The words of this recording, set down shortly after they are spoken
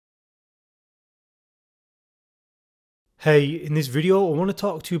Hey, in this video, I want to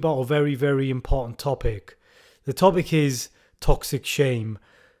talk to you about a very, very important topic. The topic is toxic shame,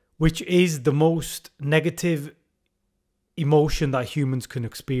 which is the most negative emotion that humans can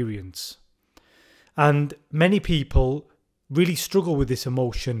experience. And many people really struggle with this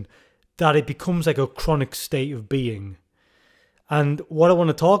emotion, that it becomes like a chronic state of being. And what I want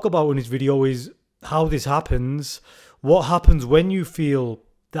to talk about in this video is how this happens, what happens when you feel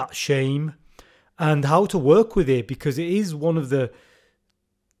that shame, and how to work with it, because it is one of the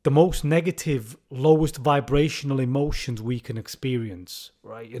most negative, lowest vibrational emotions we can experience,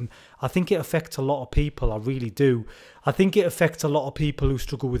 right? And I think it affects a lot of people, I really do. I think it affects a lot of people who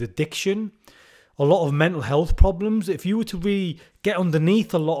struggle with addiction, a lot of mental health problems. If you were to really get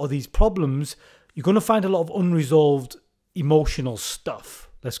underneath a lot of these problems, you're going to find a lot of unresolved emotional stuff,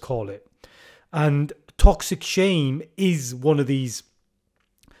 let's call it. And toxic shame is one of these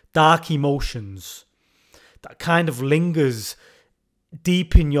dark emotions that kind of lingers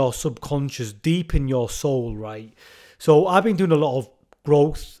deep in your subconscious, deep in your soul, right? So I've been doing a lot of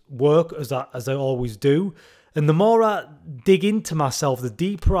growth work, as I always do, and the more I dig into myself, the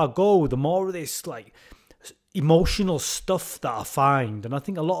deeper I go, the more of this like emotional stuff that I find. And I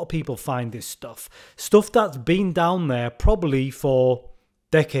think a lot of people find this stuff that's been down there probably for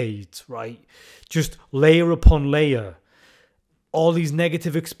decades, right? Just layer upon layer. All these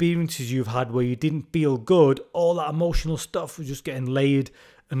negative experiences you've had where you didn't feel good, all that emotional stuff was just getting laid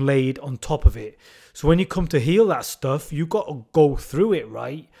and laid on top of it. So when you come to heal that stuff, you've got to go through it,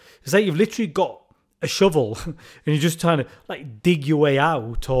 right? It's like you've literally got a shovel and you're just trying to like dig your way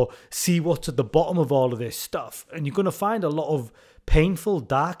out or see what's at the bottom of all of this stuff. And you're going to find a lot of painful,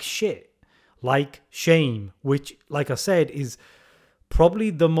 dark shit like shame, which, like I said, is probably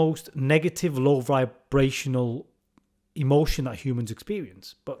the most negative, low vibrational emotion that humans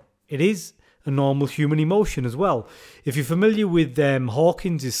experience, but it is a normal human emotion as well. If you're familiar with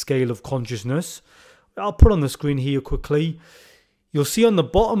Hawkins' scale of consciousness, I'll put on the screen here quickly. You'll see on the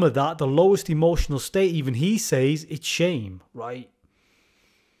bottom of that, the lowest emotional state, even he says it's shame, right?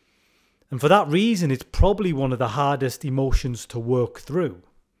 And for that reason, it's probably one of the hardest emotions to work through.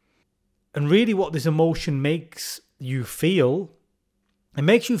 And really what this emotion makes you feel, it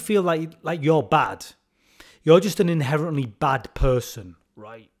makes you feel like you're bad. You're just an inherently bad person,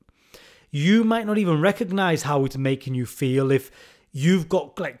 right? You might not even recognize how it's making you feel if you've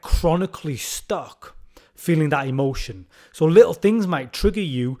got like chronically stuck feeling that emotion. So little things might trigger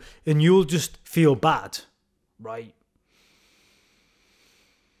you and you'll just feel bad, right?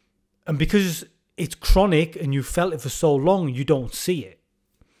 And because it's chronic and you felt it for so long, you don't see it.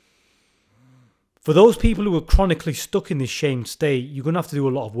 For those people who are chronically stuck in this shame state, you're going to have to do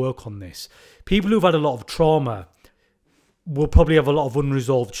a lot of work on this. People who've had a lot of trauma will probably have a lot of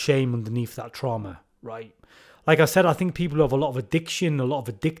unresolved shame underneath that trauma, right? Like I said, I think people who have a lot of addiction, a lot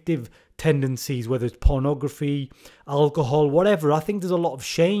of addictive tendencies, whether it's pornography, alcohol, whatever, I think there's a lot of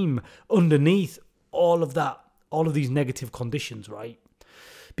shame underneath all of that, all of these negative conditions, right?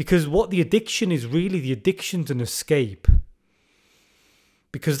 Because what the addiction is really, the addiction's an escape.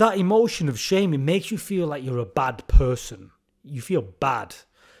 Because that emotion of shame, it makes you feel like you're a bad person. You feel bad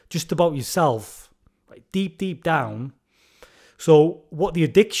just about yourself, like deep, deep down. So what the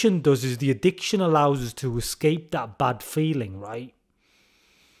addiction does is the addiction allows us to escape that bad feeling, right?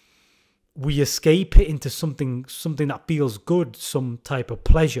 We escape it into something that feels good, some type of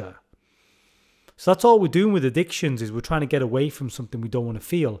pleasure. So that's all we're doing with addictions, is we're trying to get away from something we don't want to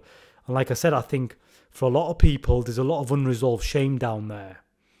feel. And like I said, I think for a lot of people, there's a lot of unresolved shame down there.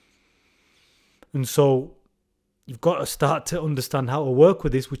 And so you've got to start to understand how to work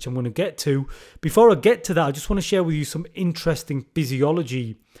with this, which I'm going to get to. Before I get to that, I just want to share with you some interesting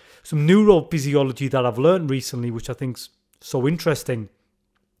physiology, some neurophysiology that I've learned recently, which I think's so interesting.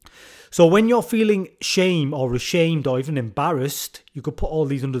 So when you're feeling shame or ashamed or even embarrassed, you could put all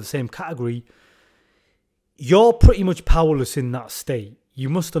these under the same category, you're pretty much powerless in that state. You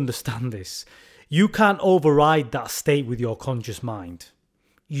must understand this. You can't override that state with your conscious mind.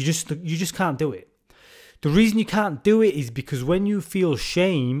 You just can't do it. The reason you can't do it is because when you feel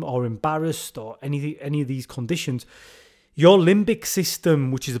shame or embarrassed or any of these conditions, your limbic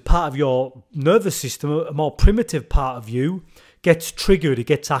system, which is a part of your nervous system, a more primitive part of you, gets triggered, it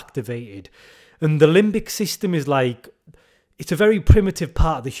gets activated. And the limbic system is like, it's a very primitive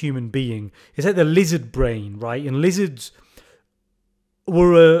part of the human being. It's like the lizard brain, right? And lizards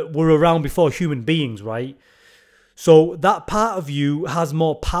were around before human beings, right? So that part of you has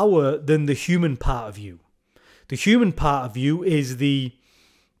more power than the human part of you. The human part of you is the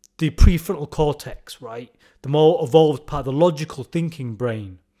prefrontal cortex, right? The more evolved part, the logical thinking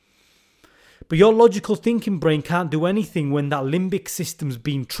brain. But your logical thinking brain can't do anything when that limbic system's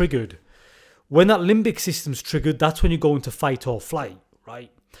been triggered. When that limbic system's triggered, that's when you go into fight or flight, right?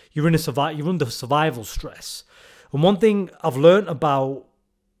 You're under survival stress. And one thing I've learned about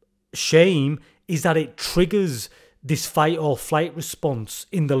shame is that it triggers this fight or flight response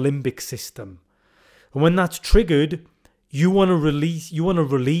in the limbic system. And when that's triggered, you want to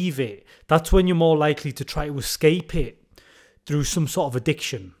relieve it. That's when you're more likely to try to escape it through some sort of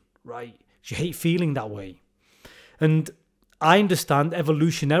addiction, right? You hate feeling that way. And I understand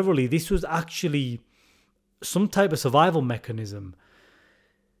evolutionarily, this was actually some type of survival mechanism.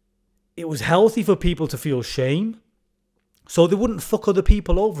 It was healthy for people to feel shame, so they wouldn't fuck other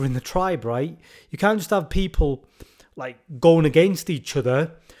people over in the tribe, right? You can't just have people like going against each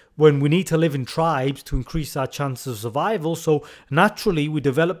other when we need to live in tribes to increase our chances of survival. So naturally we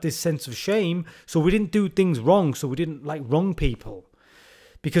developed this sense of shame, so we didn't do things wrong, so we didn't like wrong people.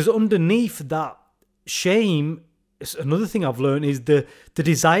 Because underneath that shame, another thing I've learned is the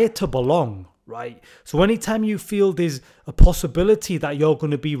desire to belong, right? So anytime you feel there's a possibility that you're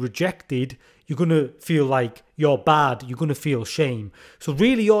going to be rejected, you're going to feel like you're bad, you're going to feel shame. So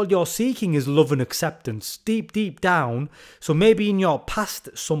really all you're seeking is love and acceptance, deep, deep down. So maybe in your past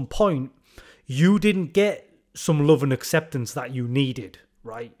at some point, you didn't get some love and acceptance that you needed,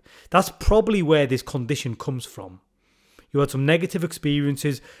 right? That's probably where this condition comes from. You had some negative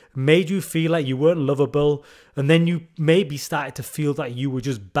experiences, made you feel like you weren't lovable, and then you maybe started to feel that you were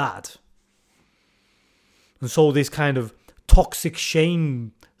just bad. And so this kind of toxic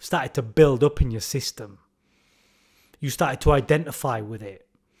shame started to build up in your system. You started to identify with it.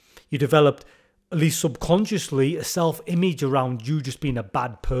 You developed, at least subconsciously, a self-image around you just being a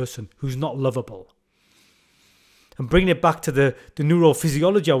bad person who's not lovable. And bringing it back to the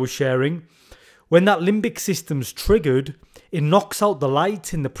neurophysiology I was sharing, when that limbic system's triggered, it knocks out the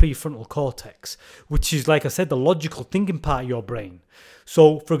light in the prefrontal cortex, which is, like I said, the logical thinking part of your brain.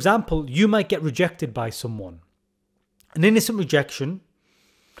 So, for example, you might get rejected by someone. An innocent rejection.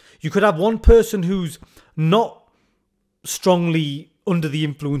 You could have one person who's not strongly under the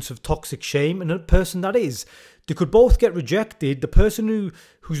influence of toxic shame and a person that is. They could both get rejected. The person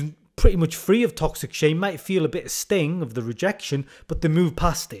who's pretty much free of toxic shame might feel a bit of sting of the rejection, but they move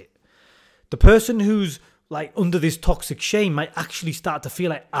past it. The person who's like under this toxic shame might actually start to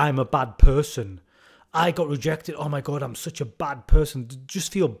feel like, I'm a bad person. I got rejected. Oh my God, I'm such a bad person.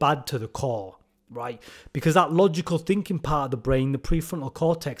 Just feel bad to the core, right? Because that logical thinking part of the brain, the prefrontal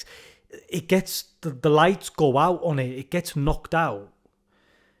cortex, it gets, the lights go out on it. It gets knocked out.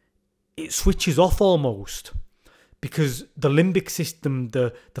 It switches off almost because the limbic system,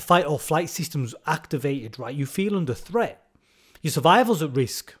 the fight or flight system's activated, right? You feel under threat. Your survival's at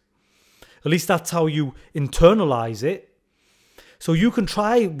risk. At least that's how you internalize it. So you can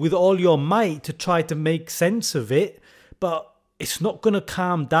try with all your might to try to make sense of it, but it's not going to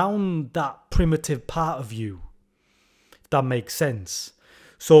calm down that primitive part of you, if that makes sense.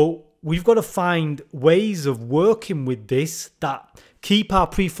 So we've got to find ways of working with this that keep our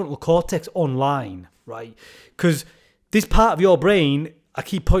prefrontal cortex online, right? Because this part of your brain, I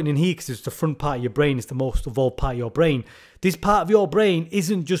keep pointing here because it's the front part of your brain, it's the most evolved part of your brain. This part of your brain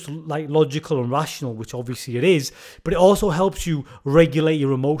isn't just like logical and rational, which obviously it is, but it also helps you regulate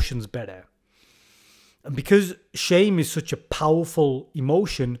your emotions better. And because shame is such a powerful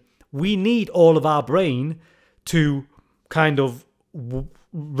emotion, we need all of our brain to kind of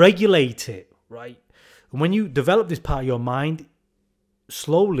regulate it, right? And when you develop this part of your mind,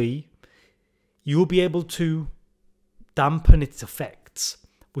 slowly, you'll be able to dampen its effects,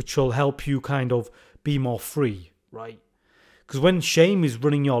 which will help you kind of be more free, right? Because when shame is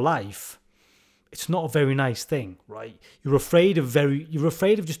running your life, it's not a very nice thing, right? You're afraid of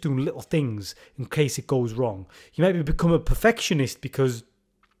just doing little things in case it goes wrong. You might become a perfectionist because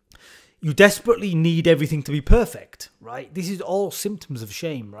you desperately need everything to be perfect, right? This is all symptoms of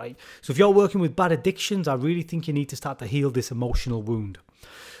shame, right? So if you're working with bad addictions, I really think you need to start to heal this emotional wound.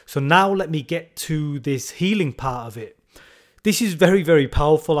 So now let me get to this healing part of it. This is very, very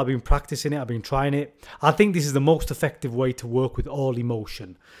powerful. I've been practicing it. I've been trying it. I think this is the most effective way to work with all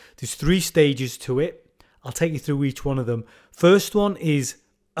emotion. There's 3 stages to it. I'll take you through each one of them. First one is,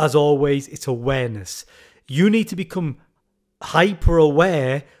 as always, it's awareness. You need to become hyper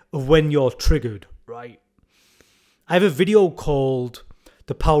aware of when you're triggered, right? I have a video called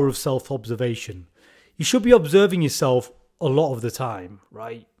The Power of Self-Observation. You should be observing yourself a lot of the time,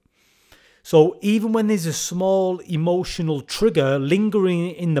 right? So even when there's a small emotional trigger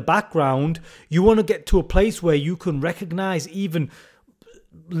lingering in the background, you want to get to a place where you can recognize even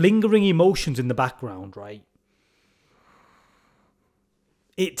lingering emotions in the background, right?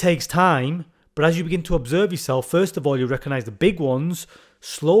 It takes time, But as you begin to observe yourself, first of all, you recognize the big ones.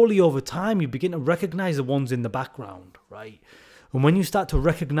 Slowly over time, you begin to recognize the ones in the background, right? And when you start to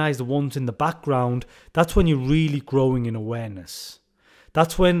recognize the ones in the background, that's when you're really growing in awareness.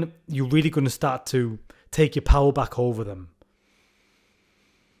 That's when you're really going to start to take your power back over them.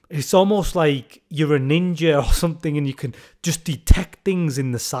 It's almost like you're a ninja or something and you can just detect things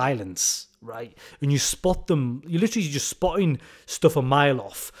in the silence, right? And you spot them. You're literally just spotting stuff a mile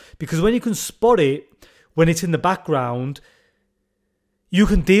off. Because when you can spot it, when it's in the background, you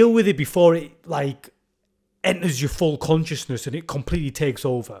can deal with it before it enters your full consciousness and it completely takes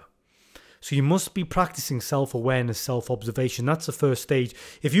over. So you must be practicing self-awareness, self-observation. That's the first stage.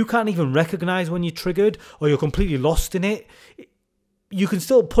 If you can't even recognize when you're triggered or you're completely lost in it, you can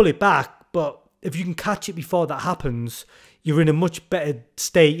still pull it back. But if you can catch it before that happens, you're in a much better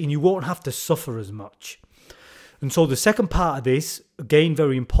state and you won't have to suffer as much. And so the second part of this, again,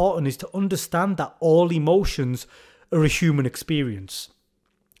 very important, is to understand that all emotions are a human experience.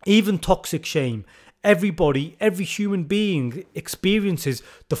 Even toxic shame. Everybody, every human being experiences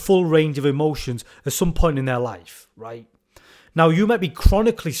the full range of emotions at some point in their life, right? Now, you might be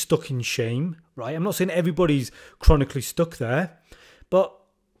chronically stuck in shame, right? I'm not saying everybody's chronically stuck there, but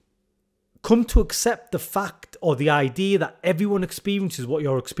come to accept the fact or the idea that everyone experiences what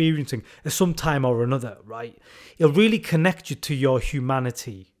you're experiencing at some time or another, right? It'll really connect you to your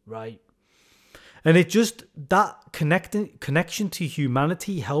humanity, right? And it just, that connection to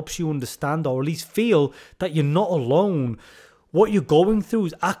humanity helps you understand, or at least feel, that you're not alone. What you're going through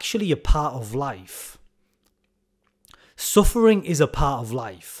is actually a part of life. Suffering is a part of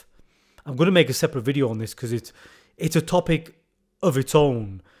life. I'm going to make a separate video on this because it's a topic of its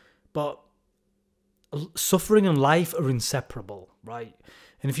own. But suffering and life are inseparable, right?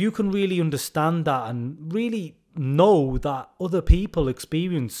 And if you can really understand that and really know that other people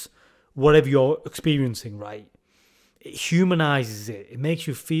experience whatever you're experiencing, right? It humanizes it. It makes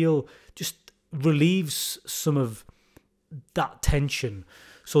you feel, just relieves some of that tension.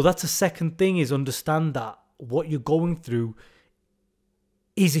 So that's the second thing, is understand that what you're going through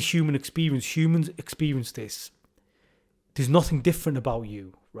is a human experience. Humans experience this. There's nothing different about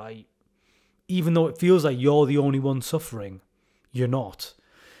you, right? Even though it feels like you're the only one suffering, you're not.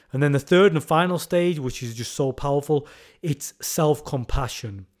 And then the third and final stage, which is just so powerful, it's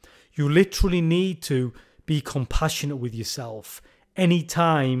self-compassion. You literally need to be compassionate with yourself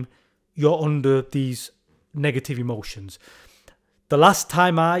anytime you're under these negative emotions. The last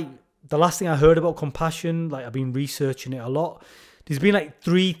thing I heard about compassion, like I've been researching it a lot, there's been like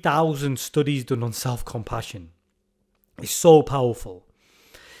 3,000 studies done on self-compassion. It's so powerful.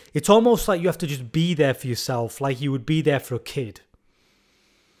 It's almost like you have to just be there for yourself, like you would be there for a kid.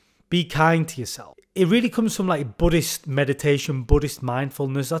 Be kind to yourself. It really comes from like Buddhist meditation, Buddhist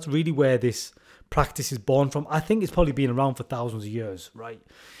mindfulness. That's really where this practice is born from. I think it's probably been around for thousands of years, right?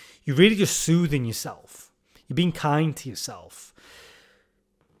 You're really just soothing yourself. You're being kind to yourself.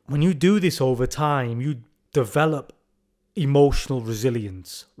 When you do this over time, you develop emotional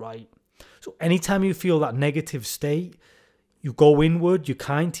resilience, right? So anytime you feel that negative state, you go inward, you're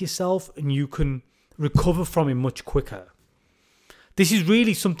kind to yourself, and you can recover from it much quicker. This is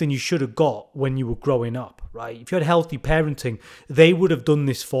really something you should have got when you were growing up, right? If you had healthy parenting, they would have done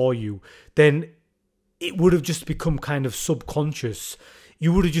this for you. Then it would have just become kind of subconscious.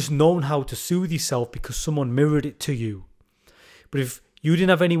 You would have just known how to soothe yourself because someone mirrored it to you. But if you didn't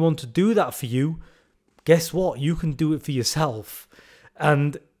have anyone to do that for you, guess what? You can do it for yourself.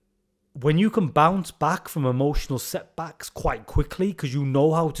 And when you can bounce back from emotional setbacks quite quickly because you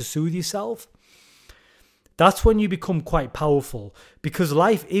know how to soothe yourself, that's when you become quite powerful, because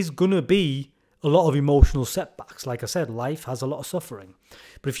life is going to be a lot of emotional setbacks. Like I said, life has a lot of suffering.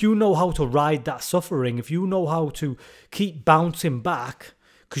 But if you know how to ride that suffering, if you know how to keep bouncing back,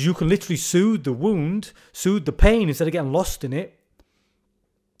 because you can literally soothe the wound, soothe the pain instead of getting lost in it,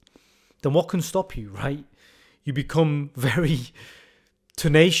 then what can stop you, right? You become very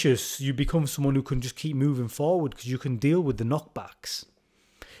tenacious. You become someone who can just keep moving forward because you can deal with the knockbacks.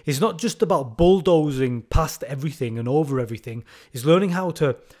 It's not just about bulldozing past everything and over everything. It's learning how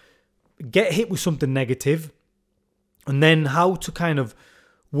to get hit with something negative and then how to kind of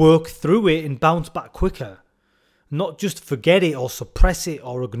work through it and bounce back quicker. Not just forget it or suppress it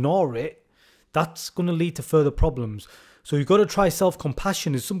or ignore it. That's going to lead to further problems. So you've got to try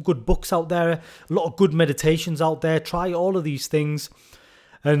self-compassion. There's some good books out there, a lot of good meditations out there. Try all of these things.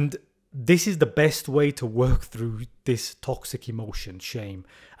 And this is the best way to work through this toxic emotion, shame.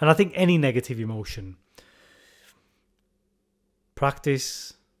 And I think any negative emotion.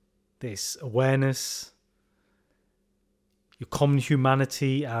 Practice this awareness, your common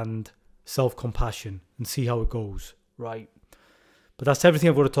humanity, and self-compassion and see how it goes, right? But that's everything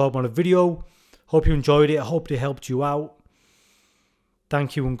I've got to talk about in the video. Hope you enjoyed it. I hope it helped you out.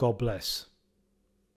 Thank you and God bless.